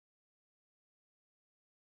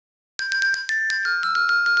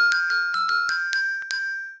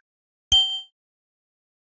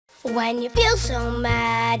When you feel so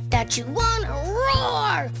mad that you wanna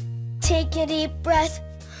roar, take a deep breath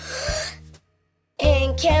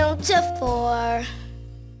and count to 4.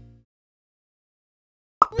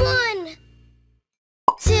 1,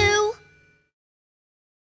 2,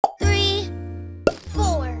 3,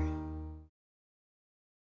 4.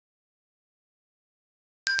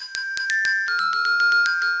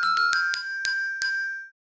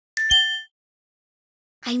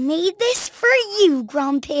 I made this for you,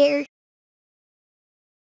 Grandpère.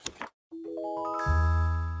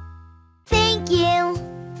 Thank you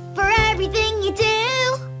for everything you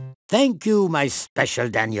do. Thank you, my special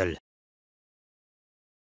Daniel.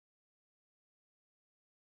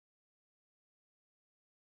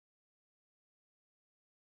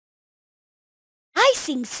 I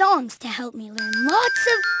sing songs to help me learn lots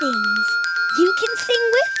of things. You can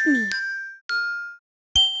sing with me.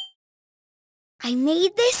 I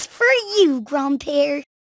made this for you, Grandpère.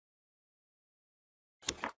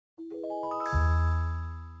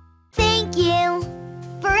 Thank you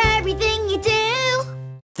for everything you do.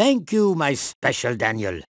 Thank you, my special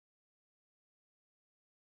Daniel.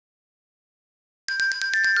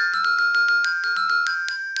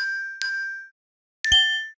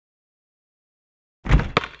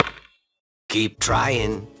 Keep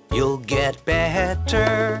trying, you'll get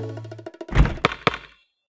better.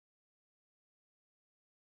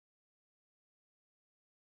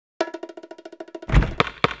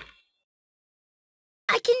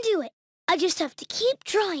 I can do it. I just have to keep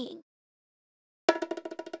trying.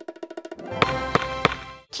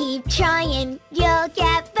 Keep trying, you'll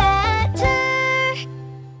get better.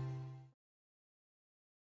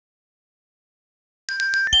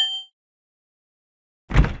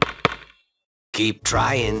 Keep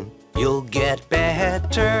trying, you'll get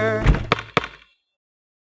better.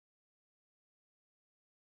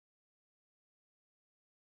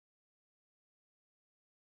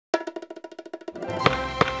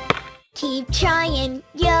 Keep trying,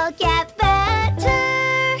 you'll get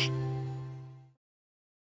better.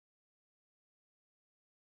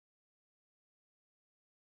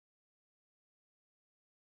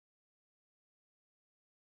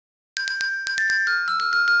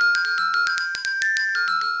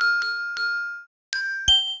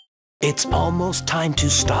 It's almost time to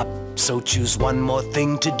stop, so choose one more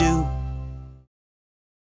thing to do.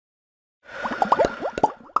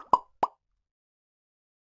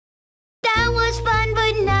 That was fun,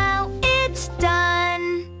 but now it's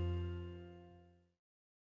done.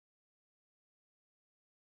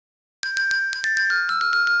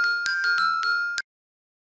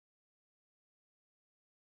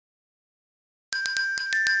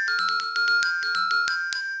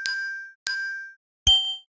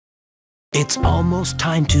 It's almost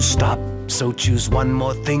time to stop, so choose one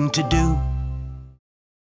more thing to do.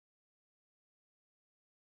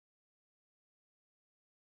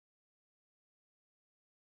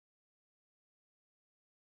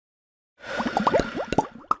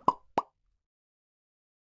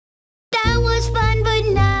 That was fun, but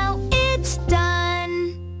now it's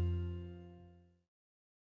done.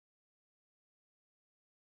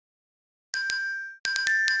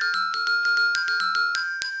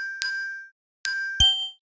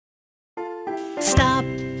 Stop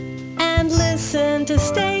and listen to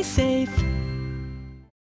stay safe.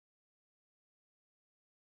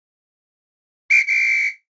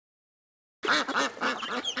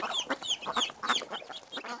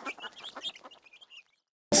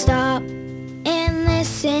 Stop and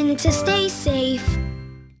listen to stay safe.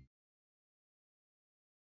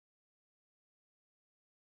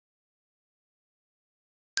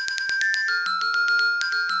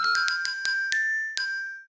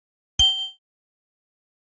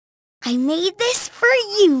 I made this for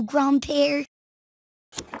you, Grandpère.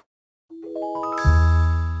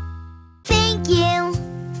 Thank you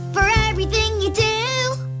for everything you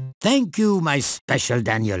do. Thank you, my special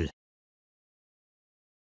Daniel.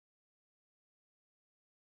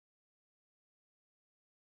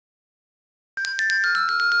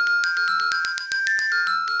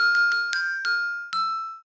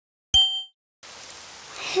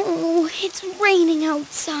 Oh, it's raining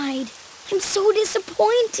outside. I'm so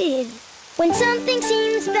disappointed. When something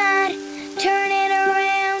seems bad, turn it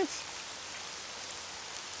around.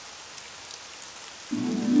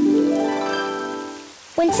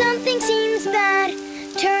 When something seems bad,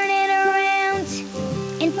 turn it around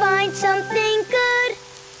and find something good.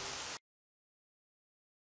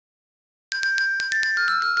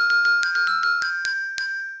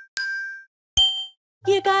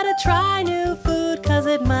 You gotta try new food 'cause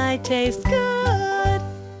it might taste good.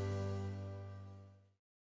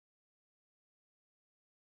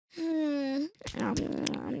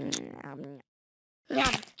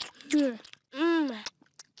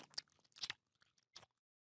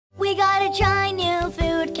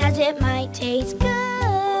 tastes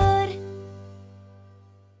good.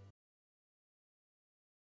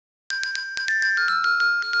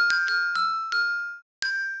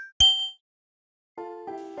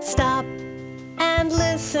 Stop and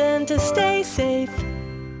listen to stay safe.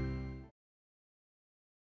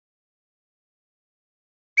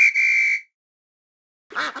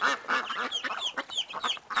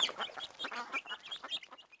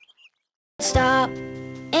 Stop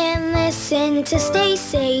and listen to stay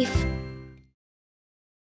safe.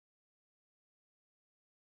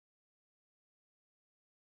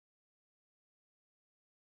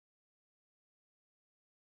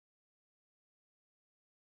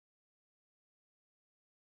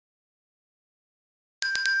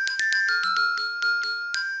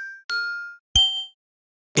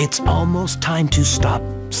 It's almost time to stop,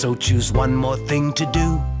 so choose one more thing to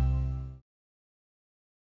do.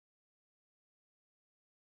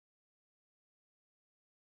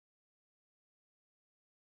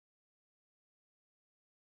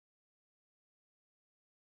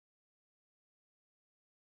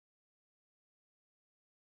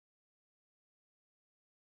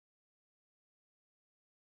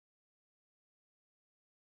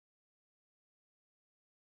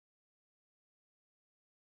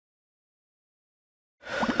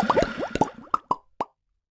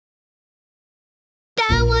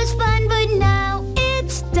 That was fun, but now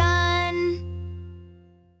it's done.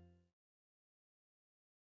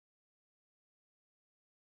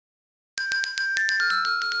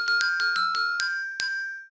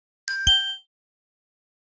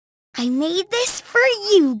 I made this for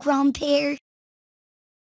you, Grandpère.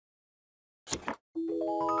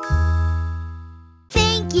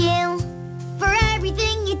 Thank you for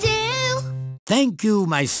everything you do. Thank you,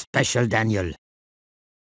 my special Daniel.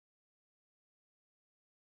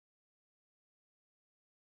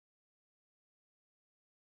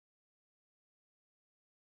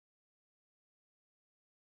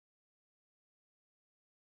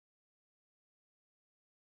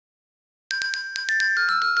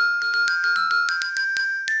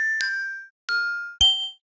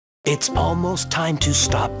 It's almost time to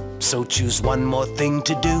stop, so choose one more thing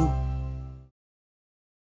to do.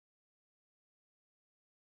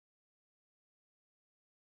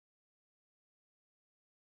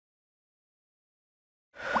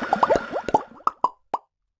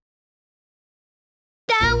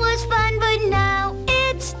 That was fun, but now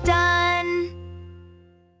it's done.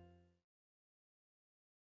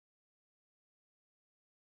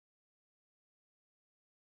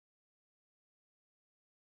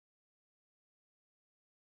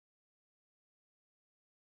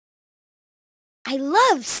 I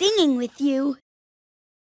love singing with you.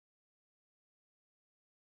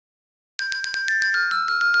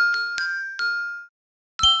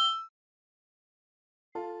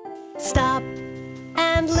 Stop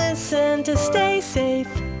and listen to stay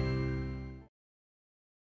safe.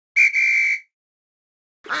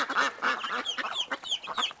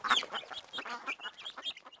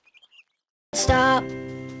 Stop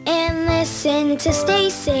and listen to stay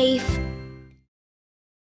safe.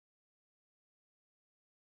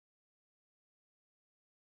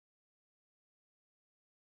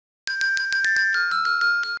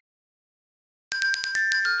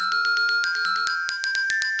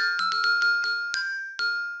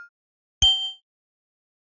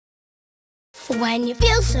 When you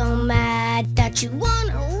feel so mad that you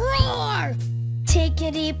wanna roar, take a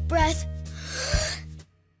deep breath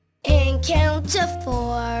and count to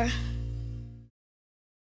 4.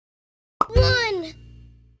 1,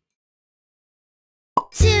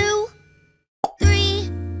 2, 3,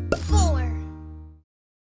 4.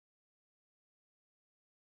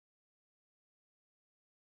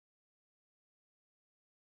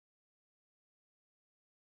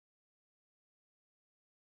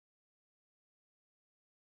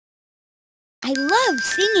 I love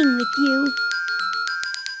singing with you.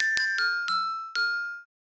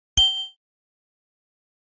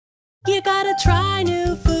 You gotta try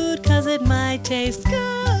new food 'cause it might taste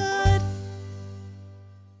good.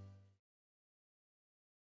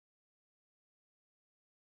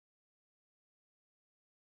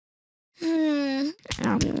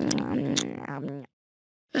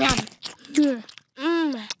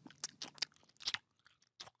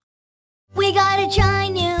 We gotta try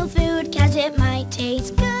new food 'cause it might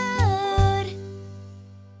taste good.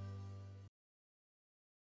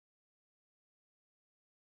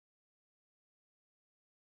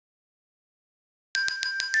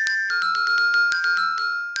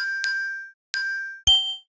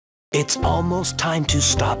 It's almost time to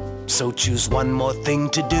stop, so choose one more thing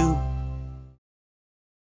to do.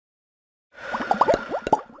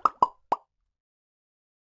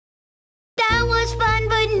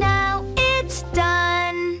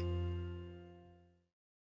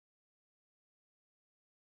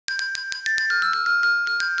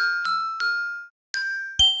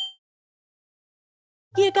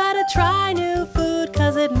 You gotta try new food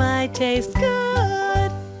 'cause it might taste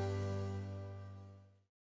good.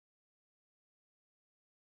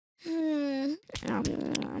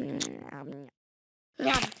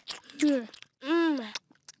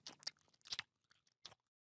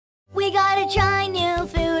 We gotta try new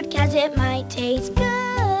food 'cause it might taste good.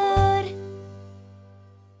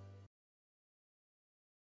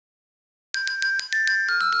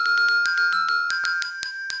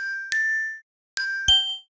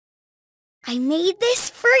 I made this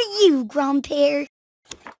for you, Grandpère.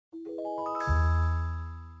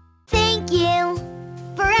 Thank you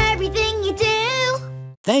for everything you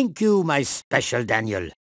do. Thank you, my special Daniel.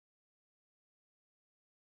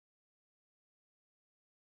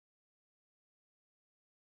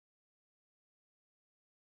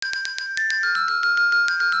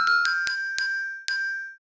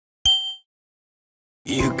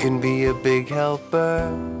 You can be a big helper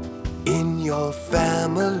in your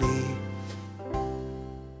family.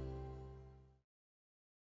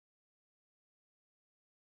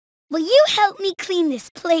 Will you help me clean this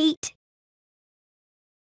plate?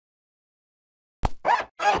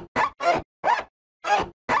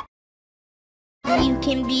 You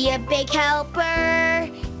can be a big helper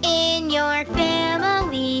in your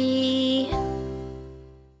family.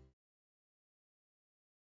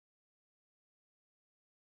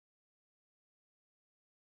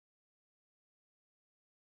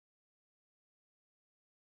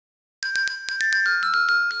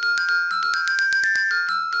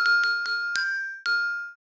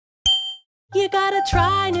 You gotta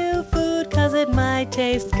try new food 'cause it might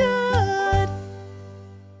taste good.